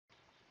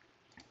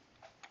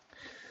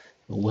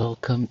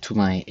Welcome to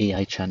my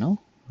AI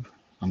channel.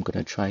 I'm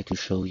going to try to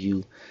show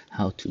you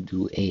how to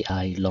do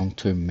AI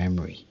long-term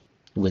memory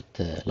with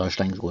the large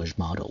language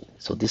model.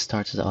 So this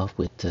starts off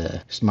with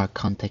the smart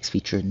context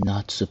feature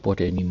not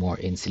supported anymore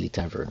in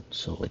SillyTavern.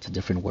 So it's a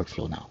different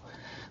workflow now.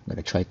 I'm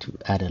going to try to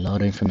add a lot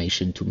of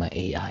information to my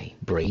AI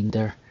brain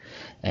there.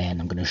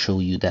 And I'm going to show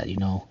you that,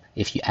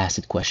 if you ask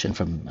a question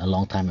from a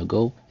long time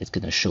ago, it's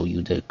going to show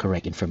you the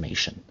correct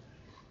information.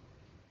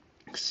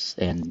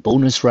 And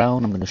bonus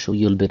round, I'm going to show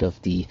you a little bit of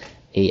the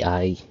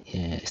AI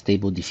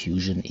stable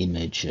diffusion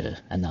image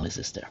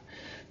analysis there.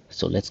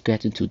 So let's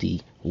get into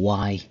the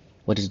why.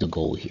 What is the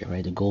goal here,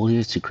 right? The goal here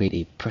is to create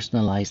a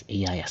personalized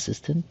AI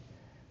assistant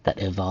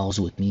that evolves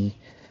with me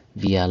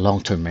via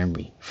long-term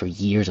memory for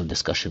years of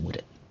discussion with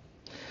it,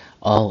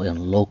 all in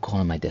local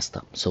on my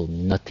desktop. So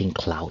nothing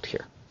cloud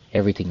here,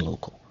 everything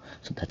local.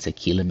 So that's a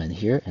key element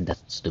here, and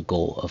that's the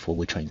goal of what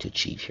we're trying to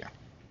achieve here.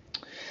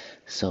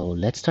 So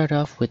let's start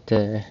off with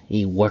a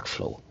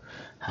workflow.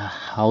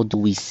 How do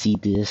we see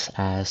this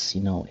as,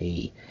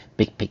 a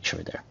big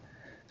picture there?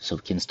 So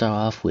we can start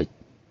off with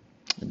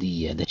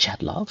the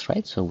chat logs,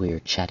 right? So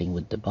we're chatting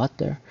with the bot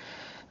there.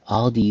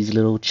 All these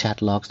little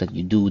chat logs that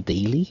you do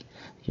daily,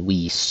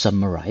 we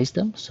summarize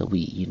them. So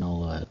we,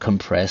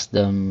 compress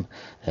them,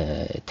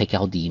 take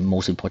out the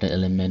most important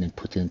element and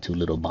put it into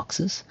little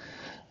boxes.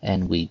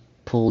 And we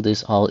pull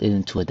this all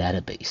into a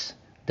database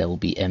that will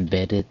be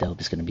embedded, that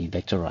is going to be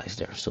vectorized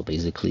there. So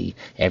basically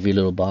every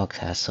little box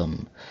has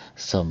some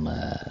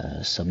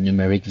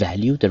numeric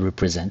value that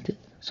represent it,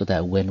 so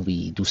that when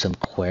we do some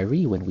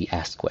query, when we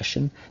ask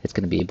question, it's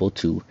going to be able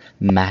to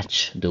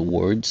match the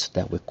words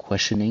that we're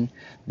questioning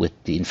with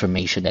the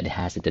information that it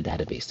has in the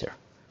database there.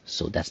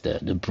 So that's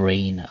the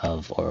brain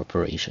of our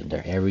operation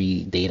there.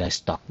 Every data is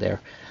stocked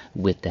there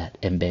with that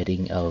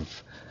embedding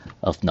of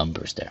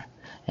numbers there.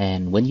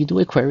 And when you do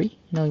a query,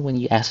 when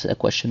you ask a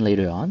question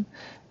later on,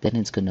 then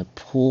it's going to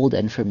pull the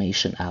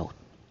information out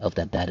of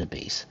that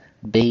database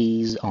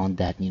based on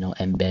that,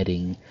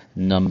 embedding,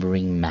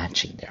 numbering,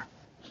 matching there.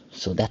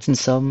 So that's in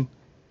sum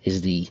is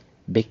the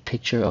big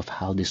picture of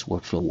how this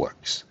workflow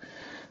works.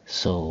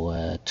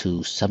 So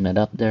to sum it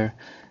up there,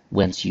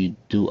 once you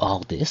do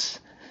all this,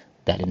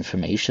 that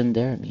information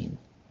there,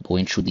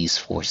 going through these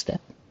 4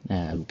 steps,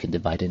 we can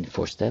divide it into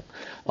 4 steps.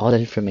 All that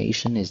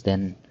information is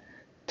then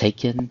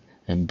taken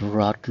and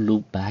brought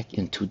loop back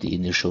into the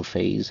initial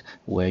phase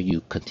where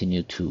you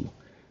continue to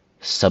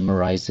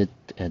summarize it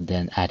and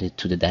then add it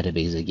to the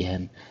database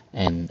again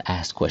and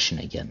ask question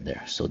again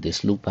there. So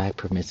this loopback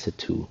permits it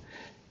to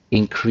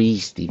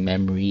increase the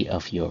memory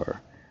of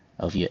your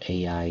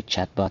AI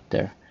chatbot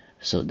there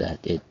so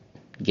that it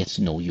gets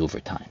to know you over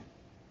time.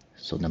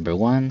 So number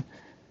 1,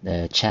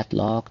 the chat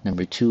log.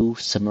 Number 2,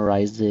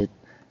 summarize it.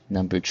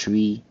 Number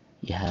 3,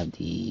 you have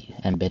the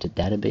embedded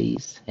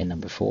database. And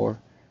number 4,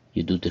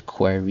 you do the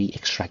query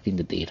extracting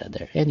the data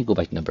there, and you go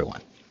back to number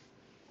 1.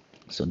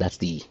 So that's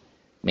the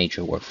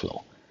major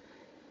workflow.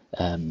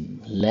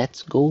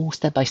 Let's go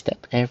step by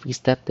step. Every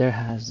step there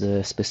has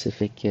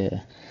specific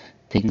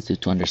things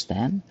to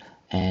understand,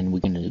 and we're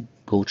going to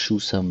go through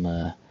some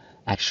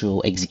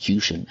actual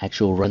execution,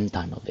 actual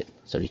runtime of it,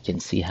 so you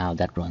can see how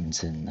that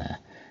runs in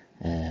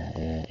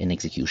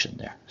execution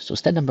there. So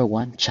step number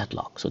 1, chat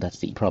log. So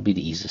that's probably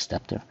the easiest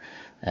step there.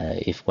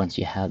 If once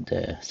you have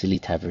the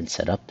SillyTavern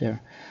set up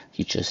there,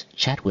 you just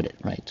chat with it,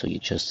 right? So you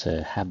just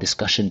have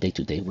discussion day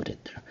to day with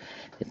it there.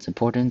 It's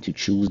important to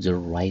choose the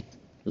right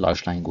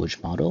large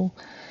language model.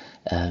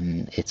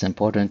 It's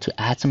important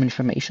to add some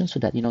information so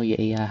that your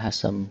AI has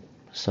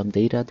some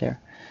data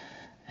there.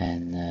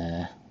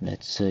 And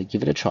let's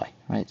give it a try,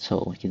 right?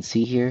 So you can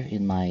see here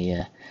in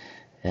my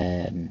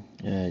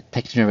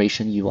text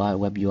generation UI,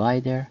 web UI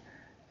there,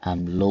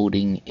 I'm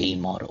loading a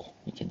model.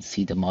 You can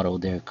see the model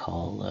there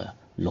called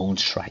Lone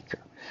Striker.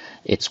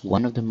 It's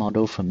one of the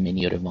models from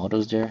many other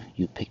models there.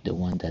 You pick the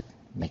one that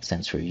makes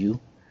sense for you.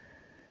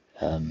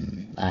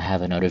 I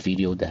have another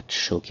video that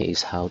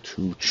showcases how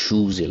to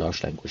choose a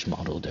large language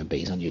model there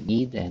based on your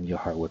need and your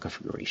hardware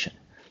configuration.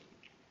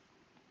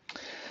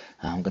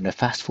 I'm going to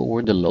fast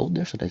forward the load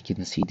there so that you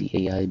can see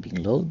the AI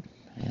being loaded.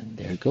 And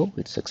there you go,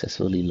 it's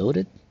successfully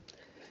loaded.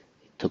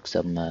 It took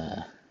some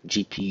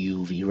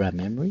GPU VRAM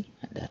memory,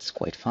 and that's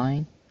quite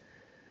fine.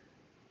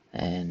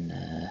 And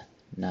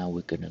now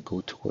we're going to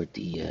go toward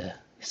the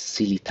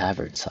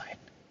SillyTavern side,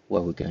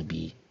 where we're going to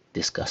be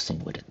discussing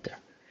with it there,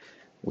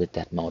 with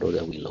that model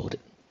that we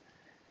loaded.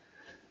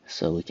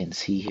 So we can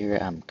see here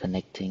I'm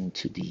connecting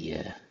to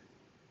the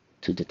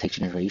text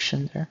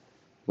generation there,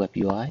 web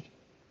UI.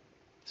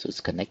 So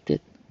it's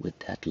connected with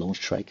that Lone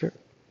Striker.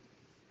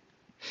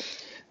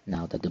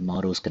 Now that the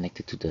model is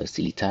connected to the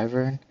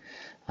SillyTavern,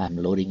 I'm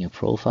loading a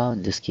profile.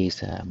 In this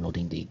case, I'm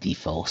loading the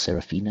default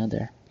Serafina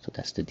there. So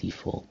that's the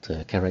default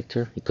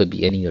character. It could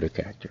be any other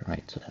character,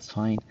 right? So that's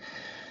fine.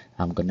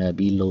 I'm gonna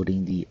be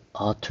loading the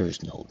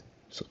authors node.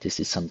 So this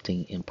is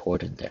something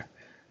important there,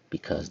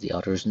 because the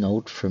authors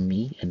node for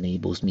me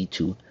enables me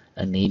to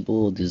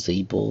enable or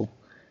disable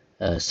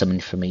some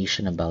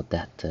information about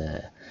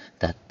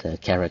that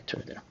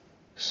character there.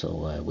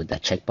 So with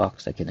that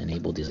checkbox, I can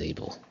enable,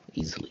 disable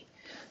easily.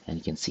 And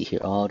you can see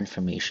here all the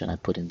information I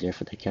put in there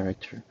for the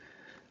character.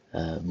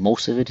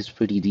 Most of it is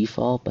pretty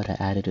default, but I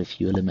added a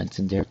few elements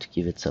in there to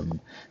give it some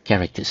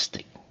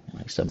characteristic,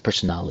 like some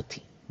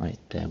personality, right?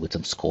 With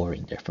some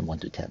scoring there from 1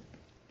 to 10.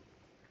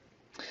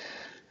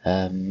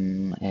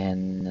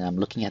 And I'm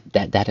looking at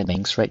that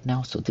databanks right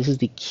now. So this is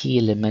the key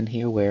element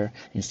here where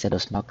instead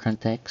of smart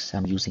context,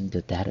 I'm using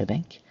the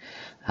databank.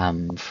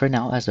 For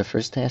now, as the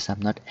first test,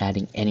 I'm not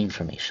adding any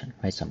information,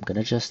 right? So I'm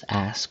gonna just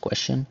ask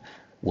question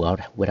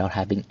without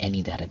having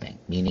any databank,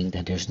 meaning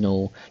that there's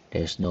no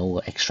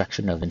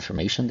extraction of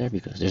information there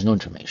because there's no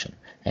information.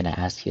 And I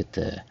ask it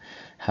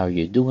how are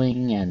you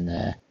doing,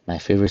 and my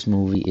favorite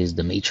movie is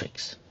The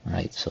Matrix,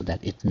 right? So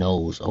that it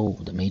knows, oh,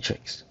 The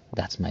Matrix,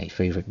 that's my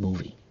favorite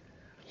movie.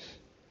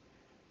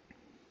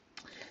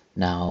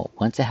 Now,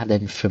 once I have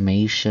that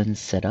information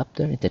set up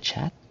there in the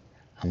chat,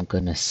 I'm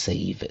gonna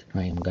save it,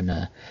 right? I'm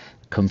gonna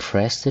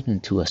compress it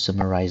into a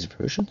summarized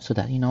version so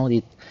that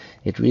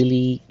it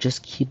really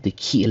just keep the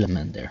key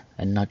element there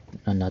and not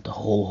the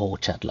whole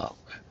chat log,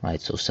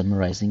 right? So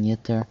summarizing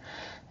it there,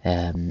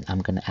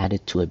 I'm gonna add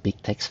it to a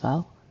big text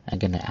file. I'm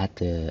gonna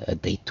add a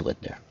date to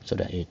it there so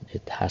that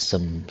it has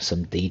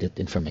some dated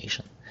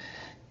information.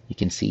 You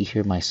can see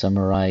here my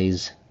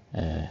summarize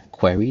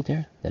query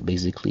there that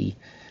basically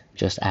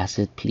just ask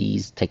it,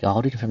 please take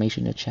all the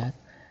information in the chat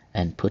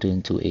and put it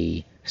into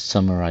a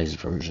summarized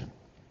version.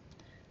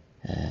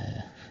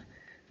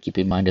 Keep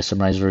in mind the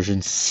summarized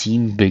version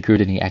seem bigger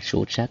than the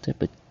actual chat there,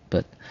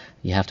 but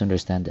you have to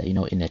understand that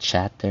in a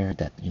chat there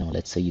that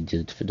let's say you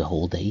did it for the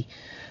whole day.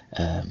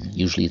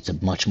 Usually it's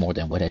a much more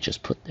than what I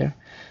just put there,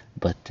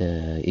 but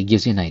it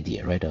gives you an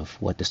idea, right,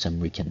 of what the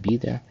summary can be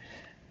there.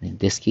 In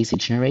this case, it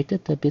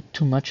generated a bit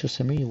too much of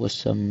summary. It was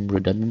some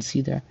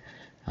redundancy there.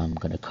 I'm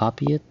gonna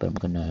copy it, but I'm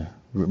gonna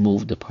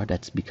remove the part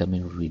that's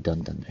becoming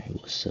redundant there.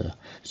 It was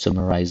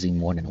summarizing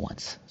more than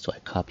once. So I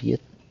copy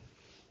it.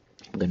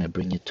 I'm gonna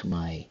bring it to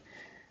my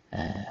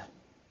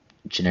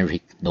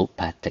generic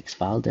notepad text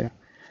file there.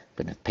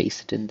 I'm gonna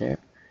paste it in there,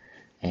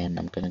 and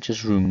I'm gonna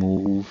just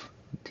remove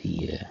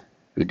the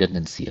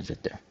redundancy of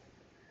it there.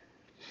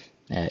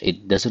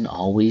 It doesn't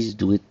always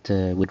do it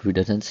with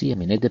redundancy. I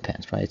mean, it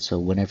depends, right? So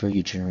whenever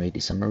you generate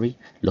a summary,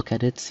 look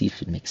at it, see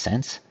if it makes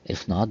sense.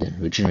 If not, then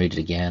regenerate it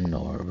again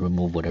or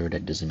remove whatever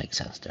that doesn't make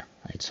sense there,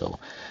 right? So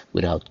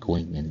without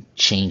going and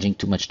changing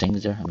too much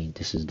things there, I mean,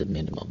 this is the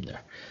minimum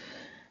there.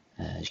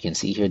 As you can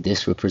see here,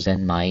 this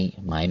represents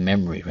my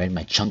memory, right?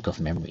 My chunk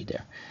of memory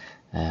there.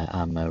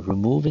 I'm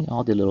removing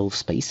all the little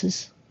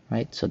spaces,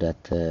 right? So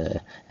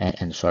that,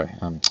 and sorry,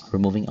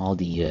 removing all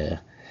the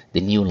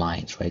new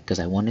lines, right? Because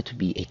I want it to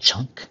be a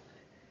chunk,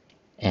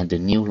 and the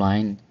new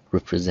line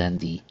represent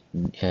the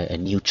a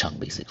new chunk,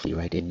 basically,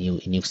 right? A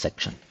new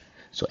section.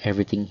 So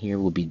everything here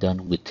will be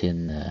done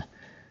within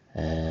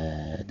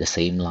the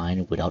same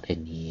line without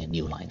any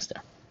new lines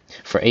there.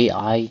 For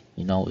AI,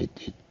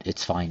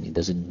 it's fine. It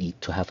doesn't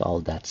need to have all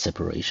that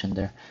separation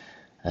there.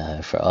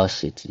 For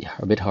us, it's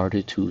a bit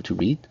harder to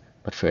read,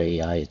 but for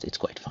AI, it's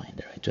quite fine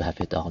there, right? To have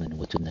it all in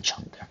within the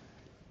chunk there.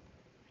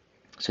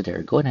 So there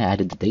you go, and I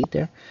added the date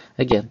there.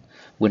 Again,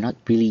 we're not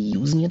really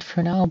using it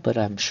for now, but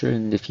I'm sure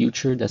in the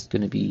future that's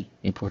going to be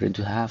important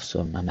to have, so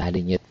I'm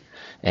adding it.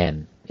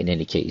 And in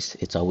any case,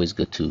 it's always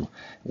good to,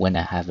 when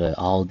I have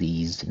all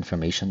these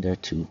information there,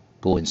 to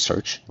go and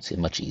search. It's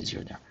much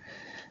easier there.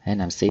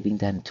 And I'm saving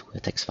that into a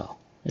text file,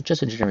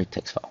 just a generic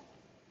text file.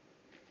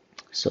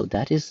 So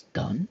that is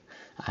done.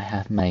 I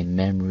have my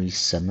memory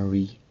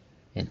summary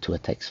into a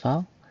text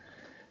file.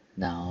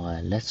 Now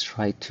let's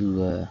try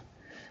to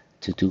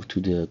go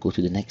to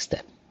the next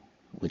step,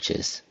 which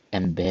is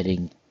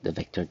embedding the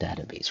vector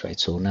database, right?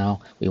 So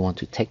now we want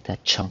to take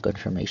that chunk of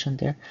information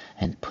there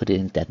and put it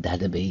in that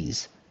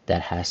database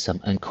that has some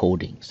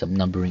encoding, some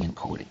numbering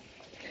encoding.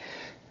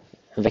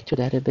 A vector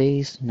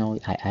database,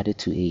 I added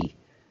to a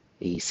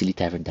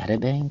SillyTavern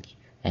databank,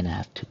 and I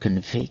have to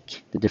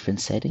config the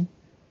different setting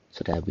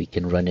so that we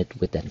can run it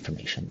with that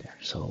information there.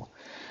 So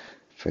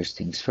first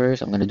things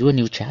first, I'm going to do a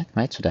new chat,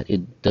 right? So that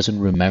it doesn't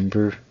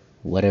remember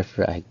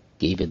whatever I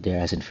gave it there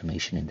as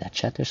information in that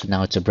chat there. So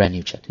now it's a brand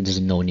new chat. It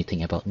doesn't know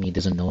anything about me. It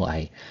doesn't know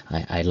I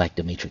like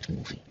the Matrix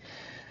movie.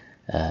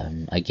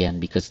 Again,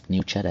 because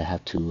new chat, I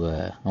have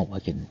to. I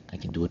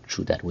can do it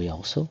through that way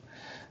also.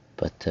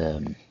 But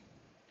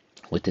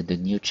within the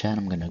new chat,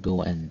 I'm gonna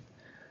go and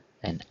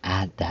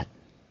add that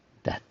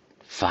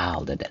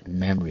file, that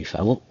memory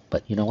file. Well,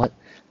 but you know what?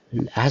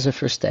 As a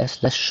first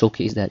test, let's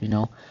showcase that.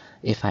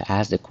 If I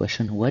ask the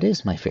question, "What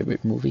is my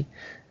favorite movie?"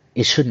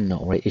 It shouldn't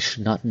know, right? It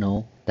should not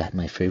know that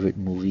my favorite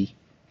movie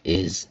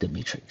is The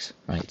Matrix,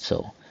 right?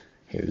 So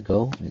here we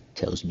go. It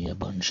tells me a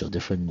bunch of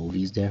different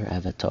movies there,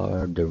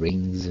 Avatar, The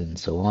Rings, and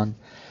so on.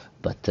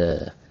 But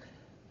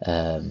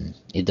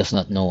it does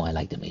not know I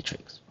like The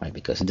Matrix, right?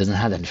 Because it doesn't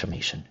have that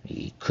information.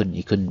 He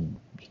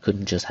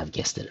couldn't just have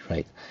guessed it,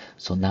 right?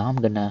 So now I'm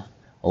gonna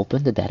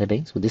open the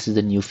database. So this is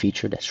the new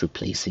feature that's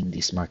replacing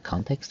the smart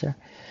context there.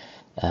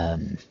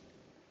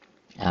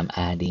 I'm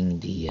adding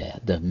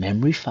the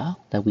memory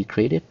file that we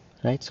created,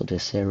 right? So the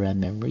Sarah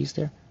memories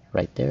there,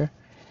 right there.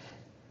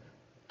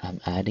 I'm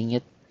adding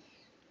it,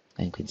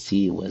 and you can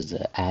see it was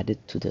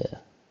added to the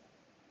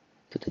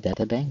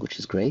Databank, which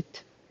is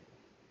great.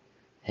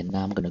 And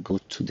now I'm going to go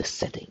to the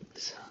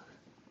settings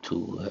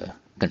to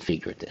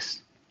configure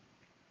this.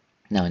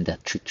 Now in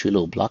that three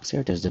little blocks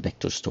there, there's the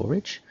vector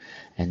storage,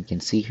 and you can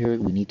see here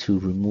we need to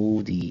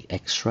remove the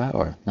extra,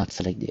 or not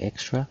select the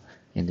extra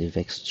in the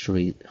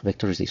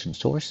vectorization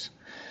source,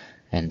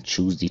 and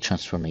choose the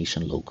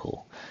transformation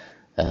local.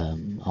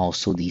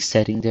 Also the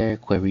setting there,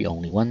 query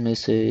only one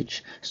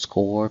message,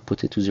 score,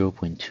 put it to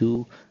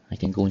 0.2. I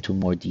can go into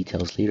more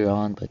details later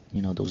on, but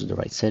you know, those are the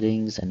right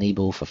settings.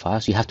 Enable for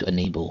files. You have to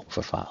enable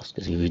for files,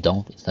 because if you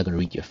don't, it's not going to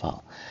read your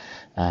file.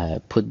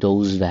 Put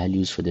those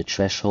values for the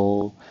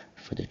threshold,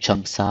 for the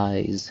chunk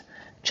size.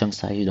 Chunk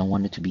size, you don't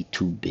want it to be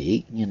too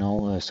big, you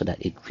know, so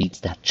that it reads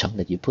that chunk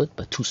that you put,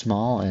 but too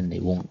small and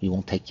you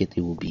won't take it,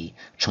 it will be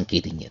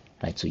truncating it,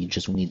 right? So you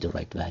just need the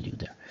right value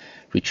there.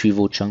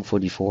 Retrieval chunk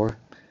 44,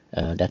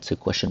 that's a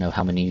question of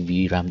how many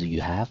VRAM do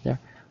you have there.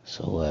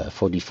 So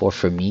 44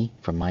 for me,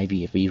 for my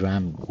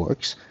VRAM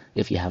works.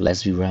 If you have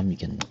less VRAM, you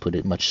can put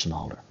it much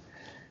smaller.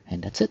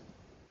 And that's it.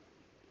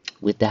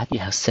 With that, you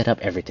have set up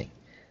everything.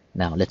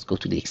 Now let's go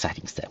to the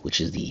exciting step,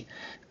 which is the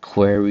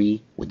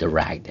query with the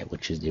RAG there,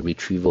 which is the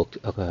retrieval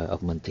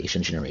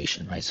augmentation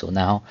generation, right? So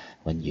now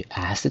when you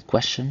ask the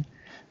question,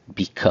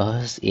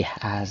 because it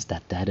has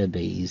that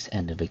database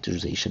and the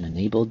vectorization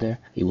enabled there,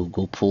 it will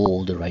go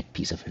pull the right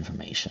piece of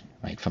information,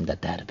 right, from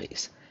that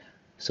database.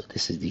 So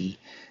this is the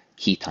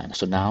key time.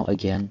 So now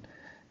again,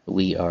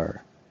 we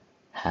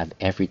have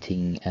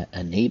everything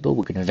enabled.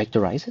 We're going to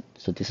vectorize it.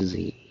 So this is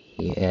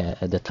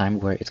the time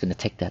where it's going to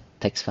take that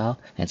text file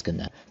and it's going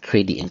to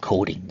create the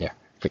encoding there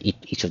for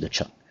each of the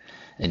chunk.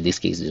 In this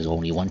case, there's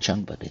only one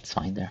chunk, but it's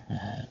fine there.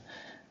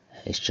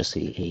 It's just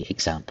a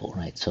example,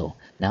 right? So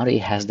now that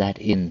it has that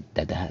in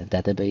the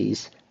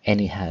database,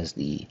 and it has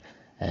the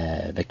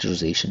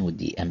vectorization with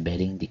the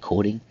embedding, the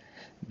coding.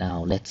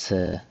 Now let's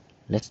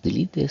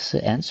delete this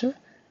answer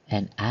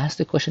and ask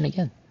the question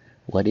again.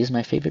 What is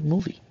my favorite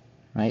movie,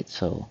 right?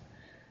 So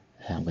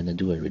I'm going to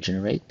do a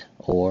regenerate,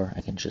 or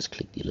I can just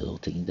click the little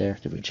thing there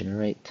to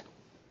regenerate.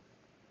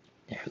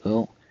 There we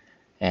go.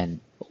 And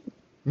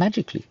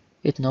magically,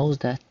 it knows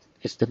that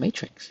it's the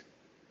matrix,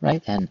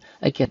 right? And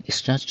again,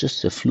 it's not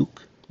just a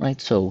fluke, right?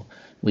 So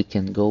we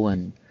can go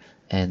and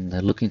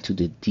look into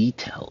the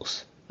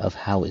details of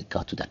how it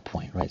got to that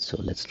point, right?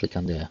 So let's click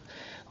on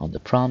the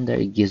prompt there.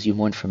 It gives you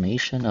more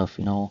information of,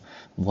 you know,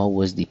 what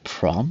was the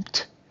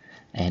prompt,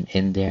 and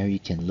in there you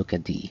can look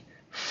at the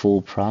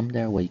full prompt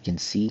there, where you can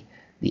see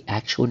the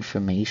actual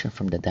information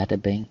from the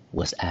Databank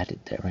was added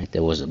there, right?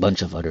 There was a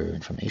bunch of other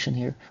information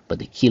here, but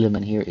the key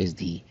element here is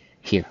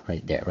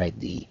right there, right?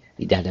 The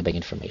Databank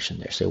information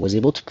there. So it was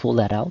able to pull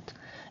that out,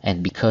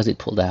 and because it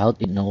pulled that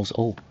out, it knows,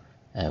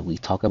 we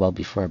talked about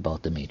before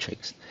about the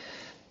matrix.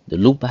 The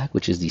loopback,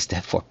 which is the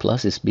step 4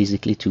 plus, is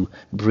basically to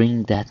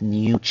bring that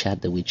new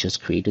chat that we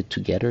just created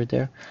together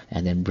there,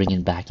 and then bring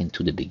it back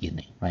into the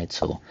beginning, right?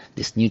 So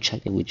this new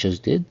chat that we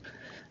just did,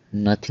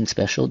 nothing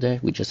special there.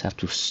 We just have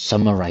to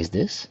summarize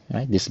this,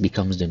 right? This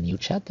becomes the new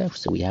chat there.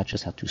 So we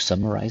just have to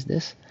summarize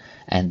this,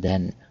 and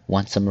then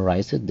once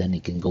summarized it, then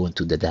it can go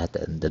into the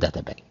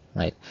Databank,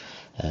 right?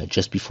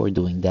 Just before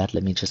doing that,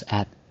 let me just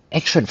add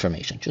extra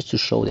information just to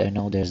show that I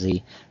know there's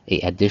a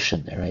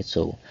addition there, right?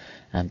 So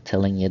I'm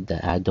telling it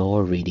that I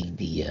adore reading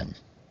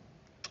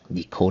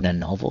the Conan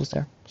novels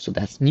there. So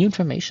that's new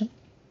information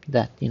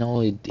that, you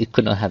know, it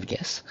could not have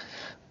guessed,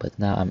 but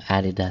now I'm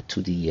adding that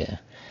to the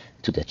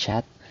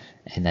chat.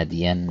 And at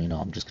the end, you know,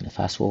 I'm just going to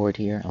fast forward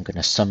here. I'm going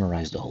to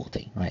summarize the whole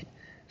thing, right?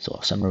 So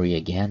a summary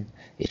again,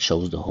 it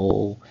shows the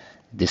whole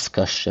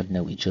discussion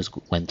that we just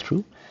went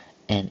through,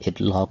 and it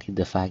logged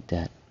the fact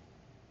that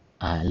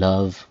I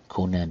love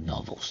Conan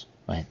novels,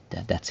 right?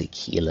 That's a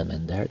key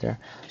element there.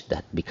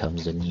 That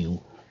becomes the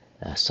new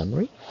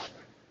summary,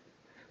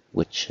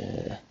 which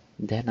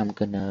then I'm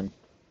gonna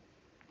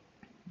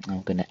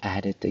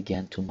add it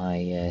again to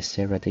my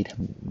Sarah data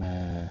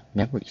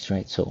memories,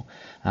 right? So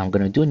I'm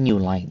gonna do a new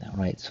line now,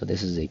 right? So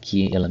this is a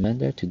key element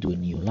there to do a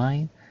new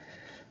line.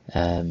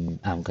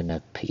 I'm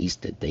gonna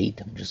paste the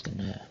date. I'm just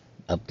gonna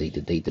update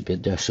the date a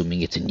bit there,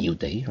 assuming it's a new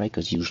day, right?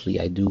 Because usually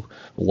I do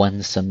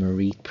one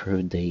summary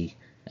per day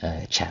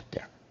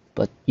chapter,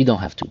 but you don't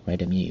have to,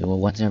 right? I mean,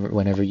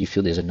 whenever you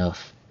feel there's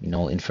enough, you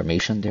know,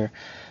 information there,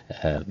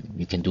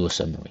 you can do a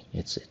summary.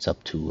 It's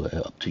up to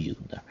you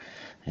there.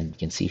 And you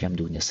can see here I'm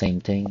doing the same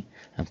thing.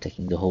 I'm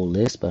taking the whole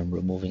list, but I'm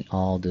removing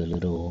all the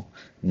little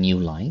new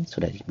lines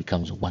so that it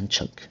becomes one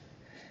chunk.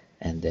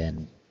 And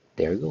then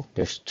there you go.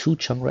 There's two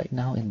chunks right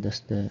now in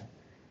the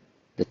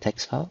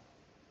text file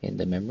in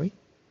the memory.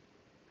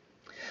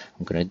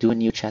 I'm gonna do a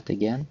new chat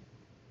again,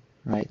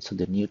 right? So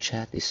the new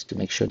chat is to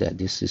make sure that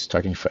this is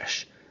starting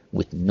fresh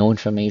with no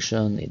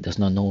information. It does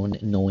not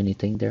know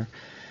anything there.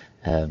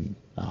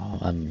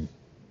 I'm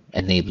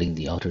enabling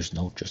the author's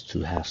note just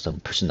to have some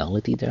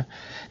personality there.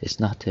 It's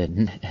not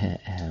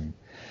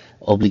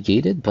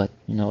obligated, but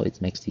you know,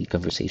 it makes the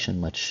conversation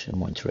much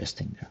more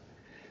interesting there.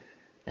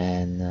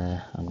 And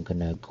I'm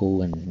gonna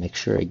go and make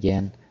sure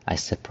again I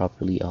set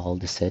properly all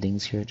the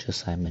settings here,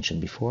 just as I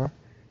mentioned before.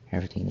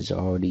 Everything is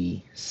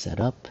already set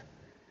up.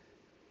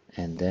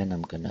 And then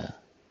I'm gonna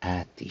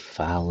add the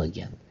file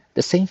again.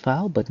 The same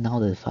file, but now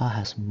the file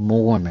has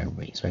more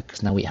memories, right?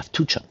 Because now we have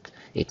two chunks.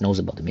 It knows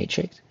about the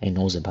matrix, and it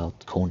knows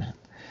about Conan.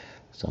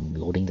 So I'm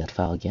loading that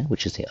file again,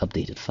 which is the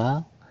updated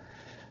file.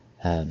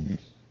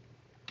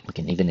 We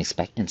can even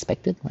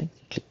inspect it, right?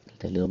 Click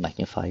the little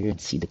magnifier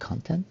and see the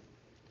content.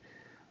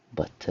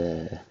 But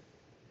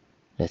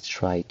let's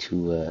try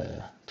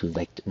to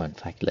in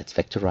fact, let's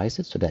vectorize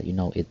it so that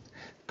it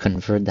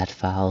convert that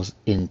files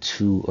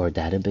into our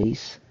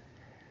database,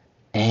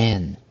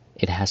 and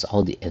it has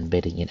all the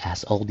embedding, it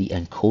has all the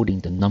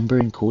encoding, the number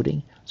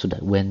encoding, so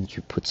that when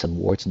you put some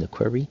words in the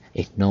query,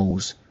 it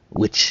knows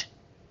which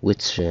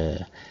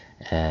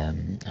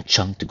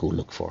chunk to go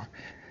look for.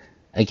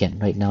 Again,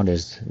 right now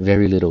there's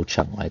very little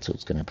chunk, right? So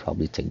it's gonna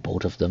probably take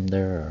both of them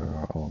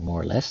there, or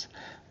more or less.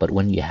 But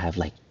when you have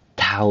like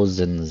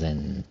thousands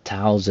and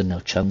thousands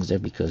of chunks there,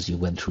 because you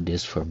went through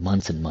this for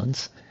months and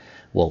months,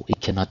 well,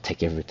 it cannot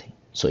take everything.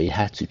 So it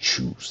has to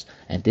choose,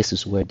 and this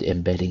is where the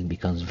embedding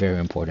becomes very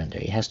important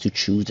there. It has to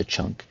choose the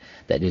chunk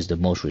that is the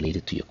most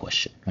related to your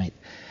question, right?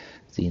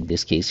 See, in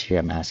this case here,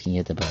 I'm asking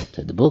it about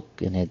the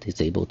book, and it is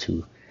able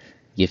to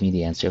give me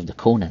the answer of the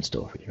Conan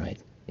story, right?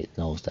 It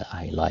knows that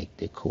I like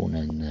the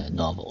Conan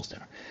novels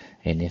there.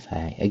 And if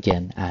I,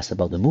 again, ask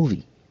about the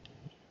movie,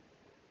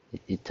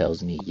 it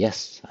tells me,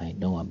 yes, I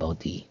know about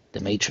the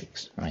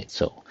Matrix, right?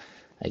 So,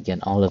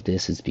 again, all of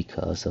this is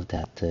because of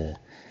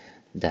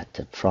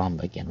that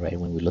prompt again, right?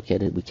 When we look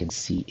at it, we can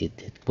see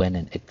it went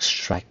and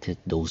extracted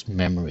those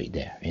memory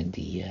there in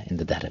the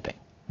Databank,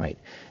 right?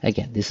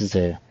 Again, this is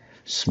a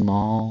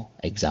small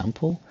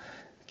example.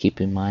 Keep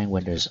in mind,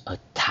 when there's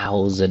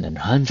 1,000 and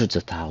hundreds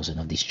of thousands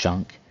of these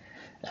chunk,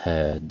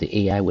 the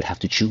AI would have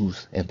to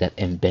choose, and that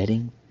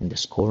embedding in the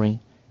scoring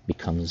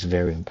becomes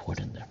very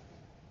important there.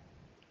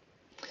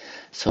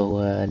 So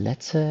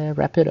let's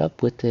wrap it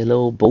up with a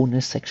little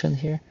bonus section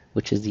here,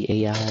 which is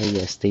the AI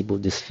stable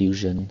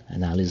diffusion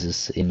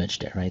analysis image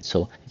there, right?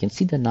 So you can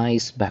see the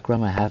nice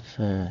background I have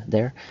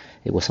there.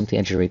 It was something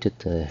I generated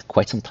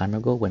quite some time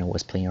ago when I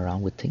was playing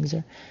around with things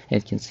there.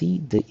 And you can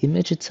see the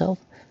image itself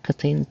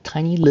contains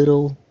tiny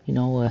little,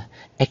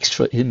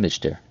 extra image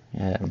there.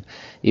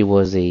 It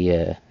was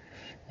a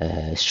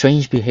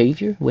strange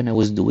behavior when I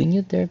was doing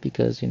it there,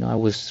 because I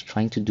was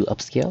trying to do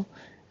upscale,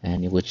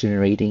 and it was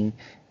generating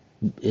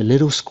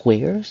little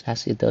squares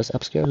as it does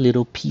upscale,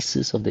 little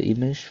pieces of the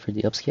image for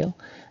the upscale.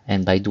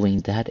 And by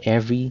doing that,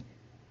 every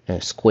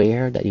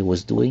square that it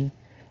was doing,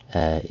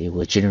 it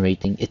was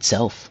generating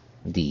itself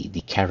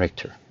the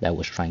character that I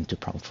was trying to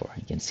prompt for.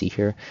 You can see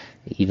here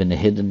even the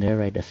hidden there,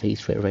 right? The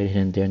face right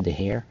hidden there in the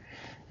hair.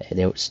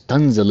 There was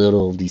tons of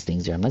little of these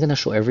things there. I'm not going to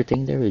show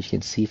everything there. You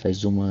can see if I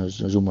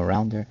zoom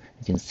around there,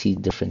 you can see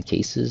different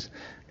cases.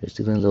 There's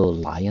even a little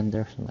lion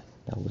there. So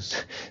that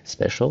was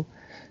special.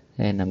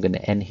 And I'm going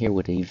to end here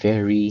with a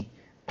very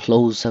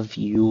close-up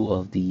view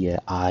of the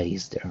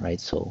eyes there, right?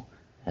 So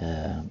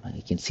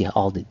you can see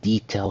all the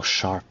detail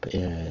sharp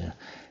in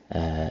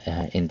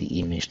the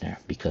image there,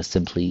 because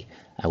simply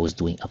I was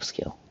doing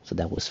upscale. So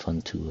that was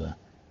fun to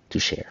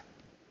share.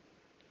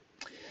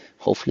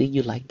 Hopefully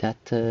you like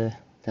that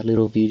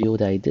little video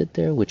that I did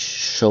there, which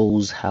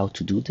shows how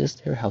to do this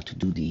there, how to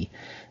do the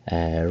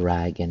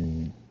RAG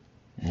and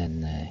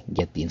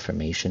get the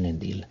information in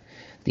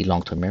the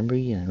long-term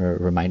memory. And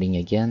reminding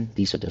again,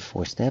 these are the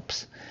 4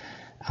 steps.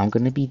 I'm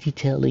going to be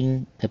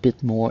detailing a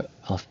bit more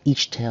of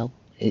each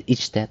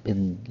step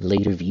in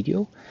later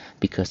video,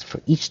 because for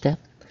each step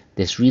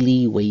there's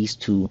really ways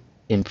to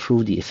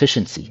improve the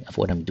efficiency of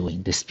what I'm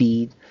doing, the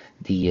speed,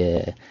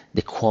 the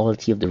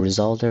quality of the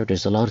result there.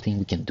 There's a lot of things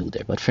we can do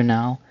there, but for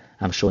now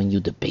I'm showing you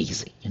the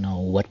basic,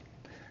 what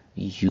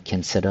you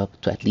can set up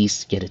to at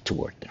least get it to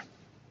work there.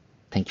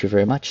 Thank you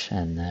very much,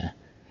 and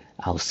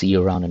I'll see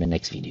you around in the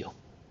next video.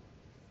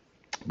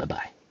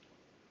 Bye-bye.